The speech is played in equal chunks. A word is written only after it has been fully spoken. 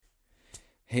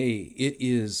Hey, it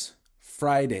is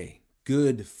Friday,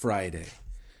 Good Friday.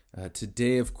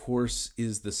 Today, of course,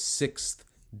 is the sixth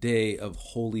day of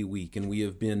Holy Week, and we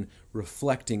have been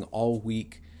reflecting all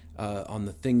week on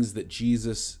the things that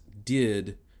Jesus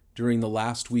did during the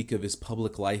last week of his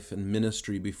public life and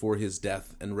ministry before his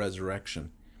death and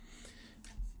resurrection.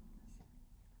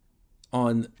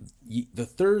 On the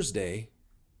Thursday,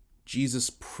 Jesus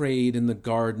prayed in the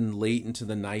garden late into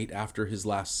the night after his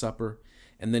Last Supper,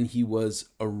 and then he was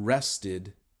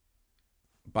arrested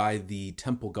by the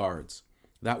temple guards.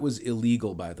 That was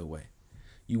illegal, by the way.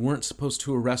 You weren't supposed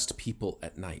to arrest people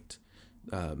at night.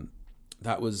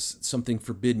 That was something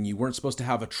forbidden. You weren't supposed to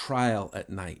have a trial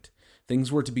at night.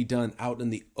 Things were to be done out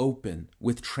in the open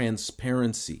with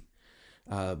transparency.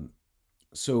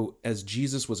 So as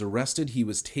Jesus was arrested, he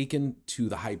was taken to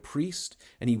the high priest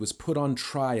and he was put on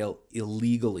trial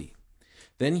illegally.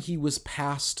 Then he was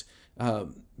passed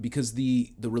because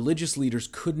the religious leaders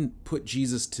couldn't put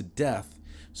Jesus to death.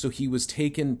 So he was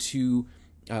taken to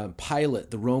Pilate,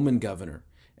 the Roman governor,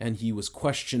 and he was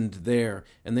questioned there.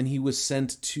 And then he was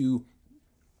sent to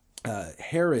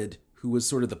Herod, who was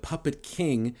sort of the puppet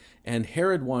king, and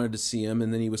Herod wanted to see him,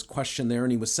 and then he was questioned there,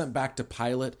 and he was sent back to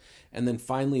Pilate. And then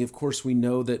finally, of course, we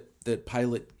know that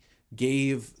Pilate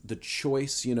gave the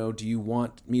choice, do you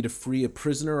want me to free a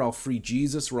prisoner? I'll free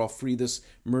Jesus, or I'll free this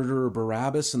murderer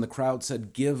Barabbas. And the crowd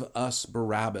said, give us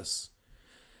Barabbas.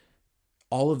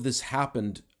 All of this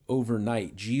happened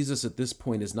overnight. Jesus at this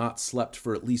point has not slept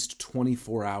for at least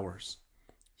 24 hours.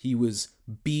 He was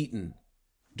beaten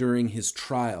during his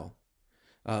trial.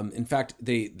 In fact,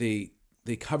 they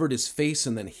covered his face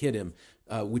and then hit him,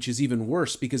 which is even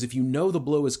worse, because if you know the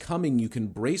blow is coming, you can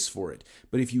brace for it.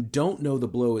 But if you don't know the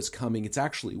blow is coming, it's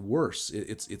actually worse.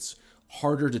 It's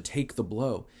harder to take the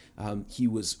blow. He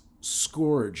was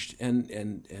scourged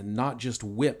and not just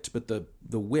whipped, but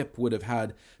the whip would have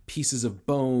had pieces of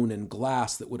bone and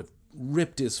glass that would have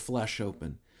ripped his flesh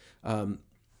open.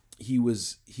 He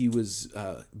was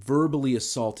verbally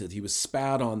assaulted. He was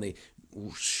spat on. They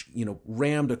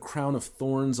rammed a crown of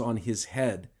thorns on his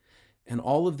head. And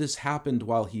all of this happened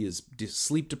while he is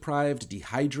sleep deprived,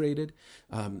 dehydrated.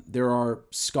 There are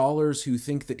scholars who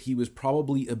think that he was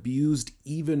probably abused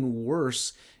even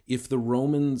worse if the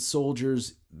Roman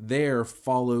soldiers there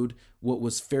followed what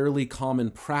was fairly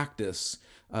common practice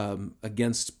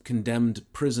against condemned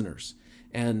prisoners.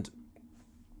 And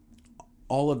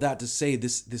all of that to say,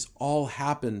 this all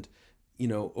happened,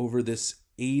 over this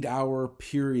 8-hour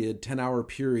period, 10-hour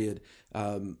period,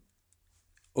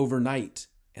 overnight.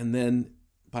 And then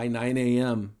by 9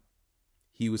 a.m.,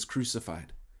 he was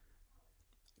crucified.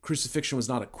 Crucifixion was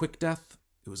not a quick death.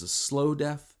 It was a slow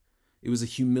death. It was a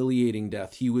humiliating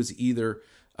death. He was either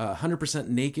 100%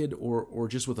 naked or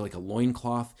just with like a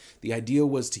loincloth. The idea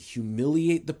was to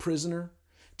humiliate the prisoner,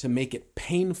 to make it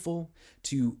painful,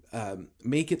 to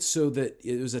make it so that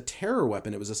it was a terror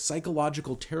weapon. It was a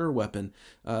psychological terror weapon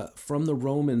from the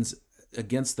Romans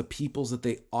against the peoples that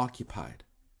they occupied.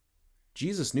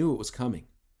 Jesus knew it was coming.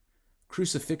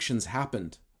 Crucifixions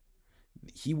happened.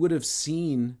 He would have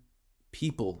seen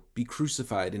people be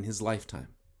crucified in his lifetime,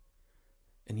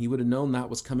 and he would have known that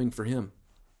was coming for him.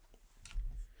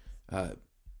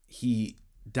 He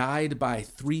died by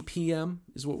 3 p.m.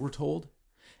 is what we're told,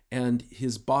 and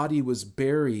his body was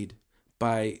buried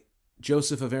by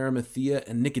Joseph of Arimathea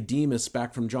and Nicodemus,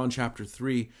 back from John chapter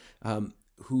 3,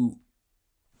 who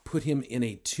put him in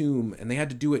a tomb. And they had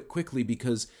to do it quickly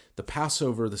because the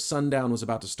Passover, the sundown was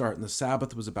about to start, and the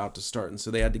Sabbath was about to start. And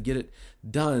so they had to get it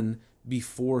done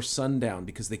before sundown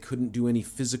because they couldn't do any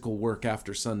physical work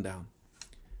after sundown.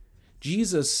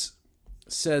 Jesus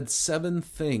said 7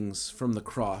 things from the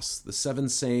cross, the 7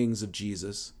 sayings of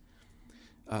Jesus,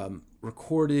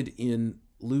 recorded in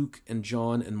Luke and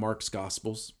John and Mark's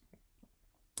Gospels.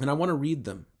 And I want to read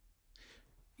them.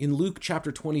 In Luke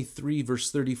chapter 23, verse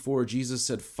 34, Jesus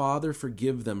said, "Father,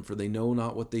 forgive them, for they know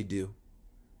not what they do."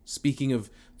 Speaking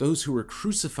of those who were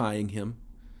crucifying him,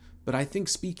 but I think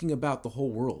speaking about the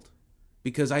whole world.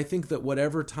 Because I think that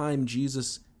whatever time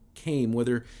Jesus came,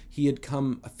 whether he had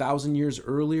come 1,000 years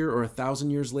earlier or 1,000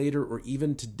 years later or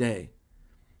even today,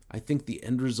 I think the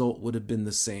end result would have been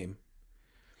the same.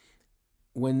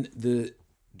 When the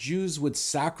Jews would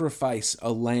sacrifice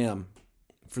a lamb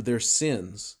for their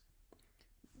sins,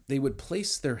 they would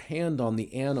place their hand on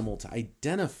the animal to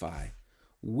identify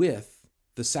with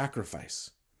the sacrifice.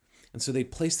 And so they'd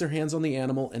place their hands on the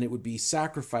animal and it would be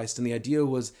sacrificed. And the idea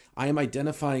was, I am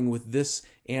identifying with this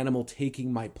animal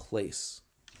taking my place.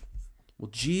 Well,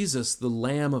 Jesus, the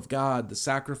Lamb of God, the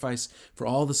sacrifice for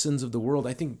all the sins of the world,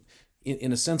 I think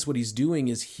in a sense what he's doing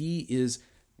is he is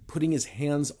putting his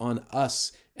hands on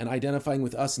us and identifying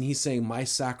with us. And he's saying, my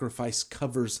sacrifice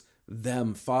covers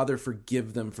them. Father,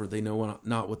 forgive them, for they know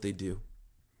not what they do.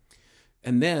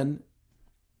 And then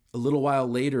a little while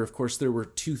later, of course, there were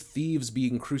two thieves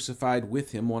being crucified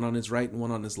with him, one on his right and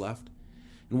one on his left.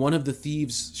 And one of the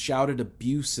thieves shouted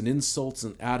abuse and insults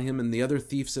at him, and the other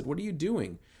thief said, what are you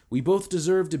doing? We both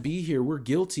deserve to be here. We're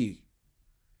guilty.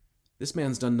 This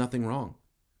man's done nothing wrong.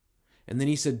 And then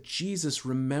he said, Jesus,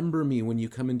 remember me when you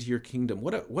come into your kingdom.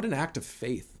 What an act of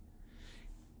faith.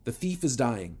 The thief is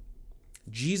dying.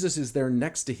 Jesus is there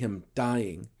next to him,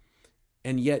 dying.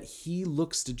 And yet he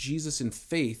looks to Jesus in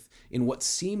faith in what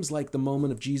seems like the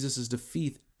moment of Jesus'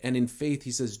 defeat. And in faith,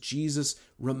 he says, Jesus,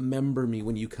 remember me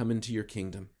when you come into your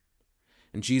kingdom.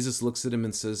 And Jesus looks at him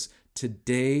and says,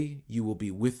 today you will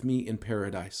be with me in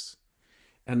paradise.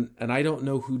 And I don't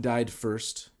know who died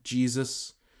first,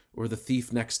 Jesus or the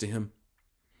thief next to him.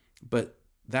 But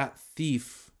that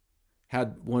thief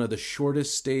had one of the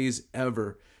shortest stays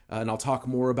ever. And I'll talk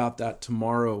more about that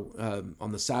tomorrow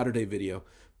on the Saturday video.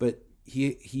 But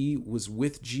he was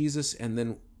with Jesus, and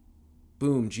then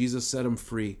boom, Jesus set him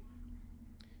free.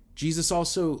 Jesus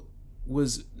also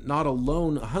was not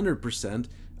alone 100%.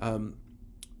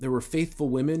 There were faithful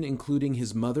women, including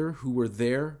his mother, who were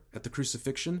there at the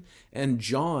crucifixion. And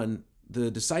John,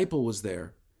 the disciple, was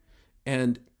there.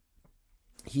 And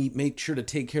he made sure to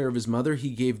take care of his mother.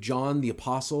 He gave John, the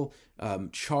apostle,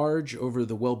 charge over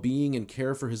the well-being and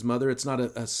care for his mother. It's not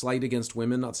a slight against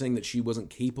women, not saying that she wasn't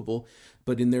capable,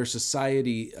 but in their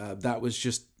society, that was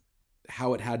just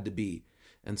how it had to be.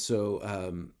 And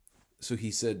so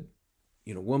he said,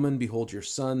 woman, behold your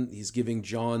son. He's giving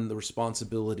John the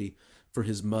responsibility for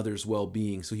his mother's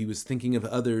well-being. So he was thinking of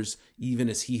others even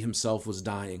as he himself was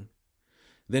dying.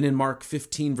 Then in Mark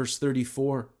 15, verse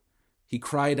 34, he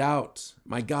cried out,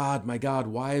 my God,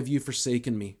 why have you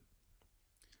forsaken me?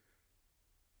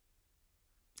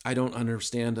 I don't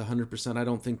understand 100%. I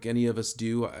don't think any of us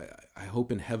do. I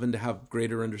hope in heaven to have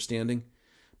greater understanding.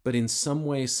 But in some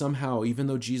way, somehow, even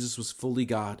though Jesus was fully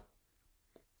God,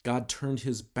 God turned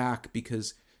his back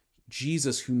because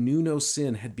Jesus, who knew no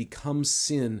sin, had become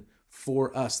sin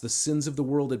for us. The sins of the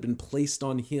world had been placed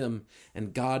on him,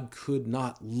 and God could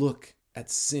not look at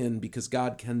sin because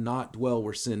God cannot dwell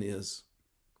where sin is.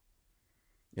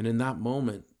 And in that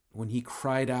moment, when he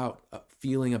cried out,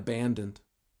 feeling abandoned,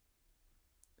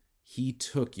 he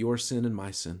took your sin and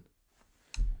my sin.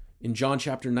 In John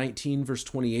chapter 19, verse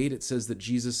 28, it says that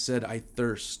Jesus said, I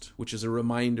thirst, which is a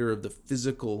reminder of the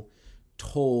physical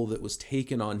toll that was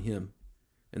taken on him.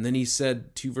 And then he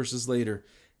said 2 verses later,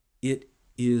 it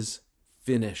is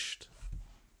finished.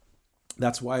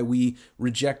 That's why we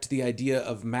reject the idea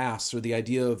of mass or the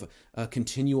idea of a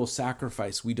continual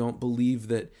sacrifice. We don't believe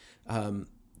that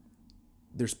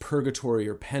there's purgatory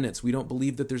or penance. We don't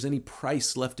believe that there's any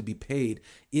price left to be paid.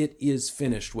 It is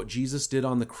finished. What Jesus did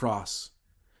on the cross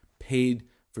paid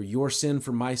for your sin,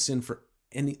 for my sin, for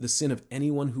the sin of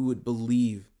anyone who would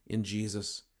believe in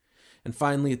Jesus. And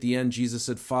finally, at the end, Jesus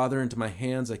said, Father, into my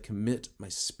hands I commit my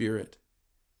spirit.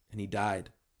 And he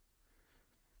died.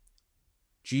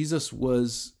 Jesus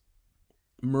was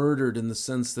murdered in the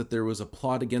sense that there was a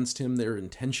plot against him. Their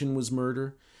intention was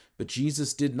murder. But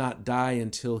Jesus did not die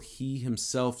until he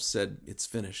himself said, it's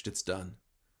finished, it's done.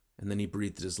 And then he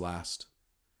breathed his last.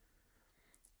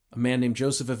 A man named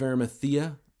Joseph of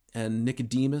Arimathea and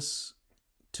Nicodemus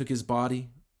took his body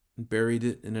and buried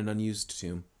it in an unused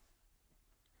tomb.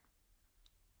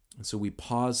 And so we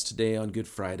pause today on Good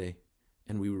Friday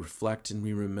and we reflect and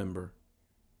we remember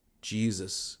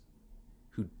Jesus,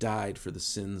 who died for the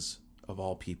sins of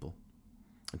all people.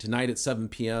 And tonight at 7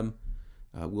 p.m.,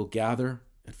 we'll gather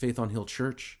at Faith on Hill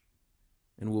Church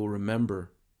and we'll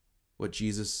remember what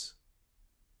Jesus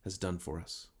has done for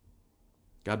us.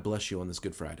 God bless you on this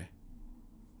Good Friday.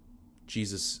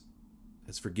 Jesus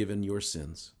has forgiven your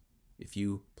sins if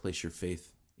you place your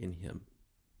faith in him.